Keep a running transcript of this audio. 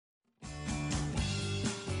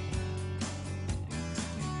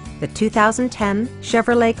the 2010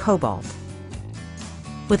 Chevrolet Cobalt.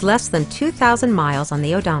 With less than 2,000 miles on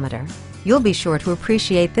the odometer, you'll be sure to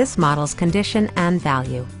appreciate this model's condition and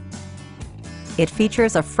value. It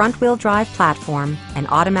features a front-wheel drive platform, an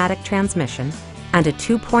automatic transmission, and a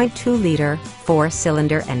 2.2-liter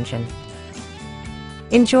four-cylinder engine.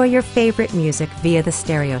 Enjoy your favorite music via the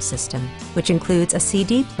stereo system, which includes a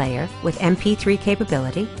CD player with MP3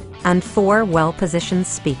 capability and 4 well-positioned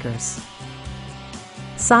speakers.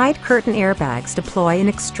 Side curtain airbags deploy in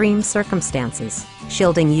extreme circumstances,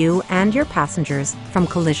 shielding you and your passengers from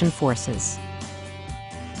collision forces.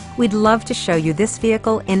 We'd love to show you this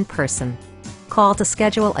vehicle in person. Call to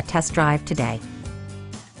schedule a test drive today.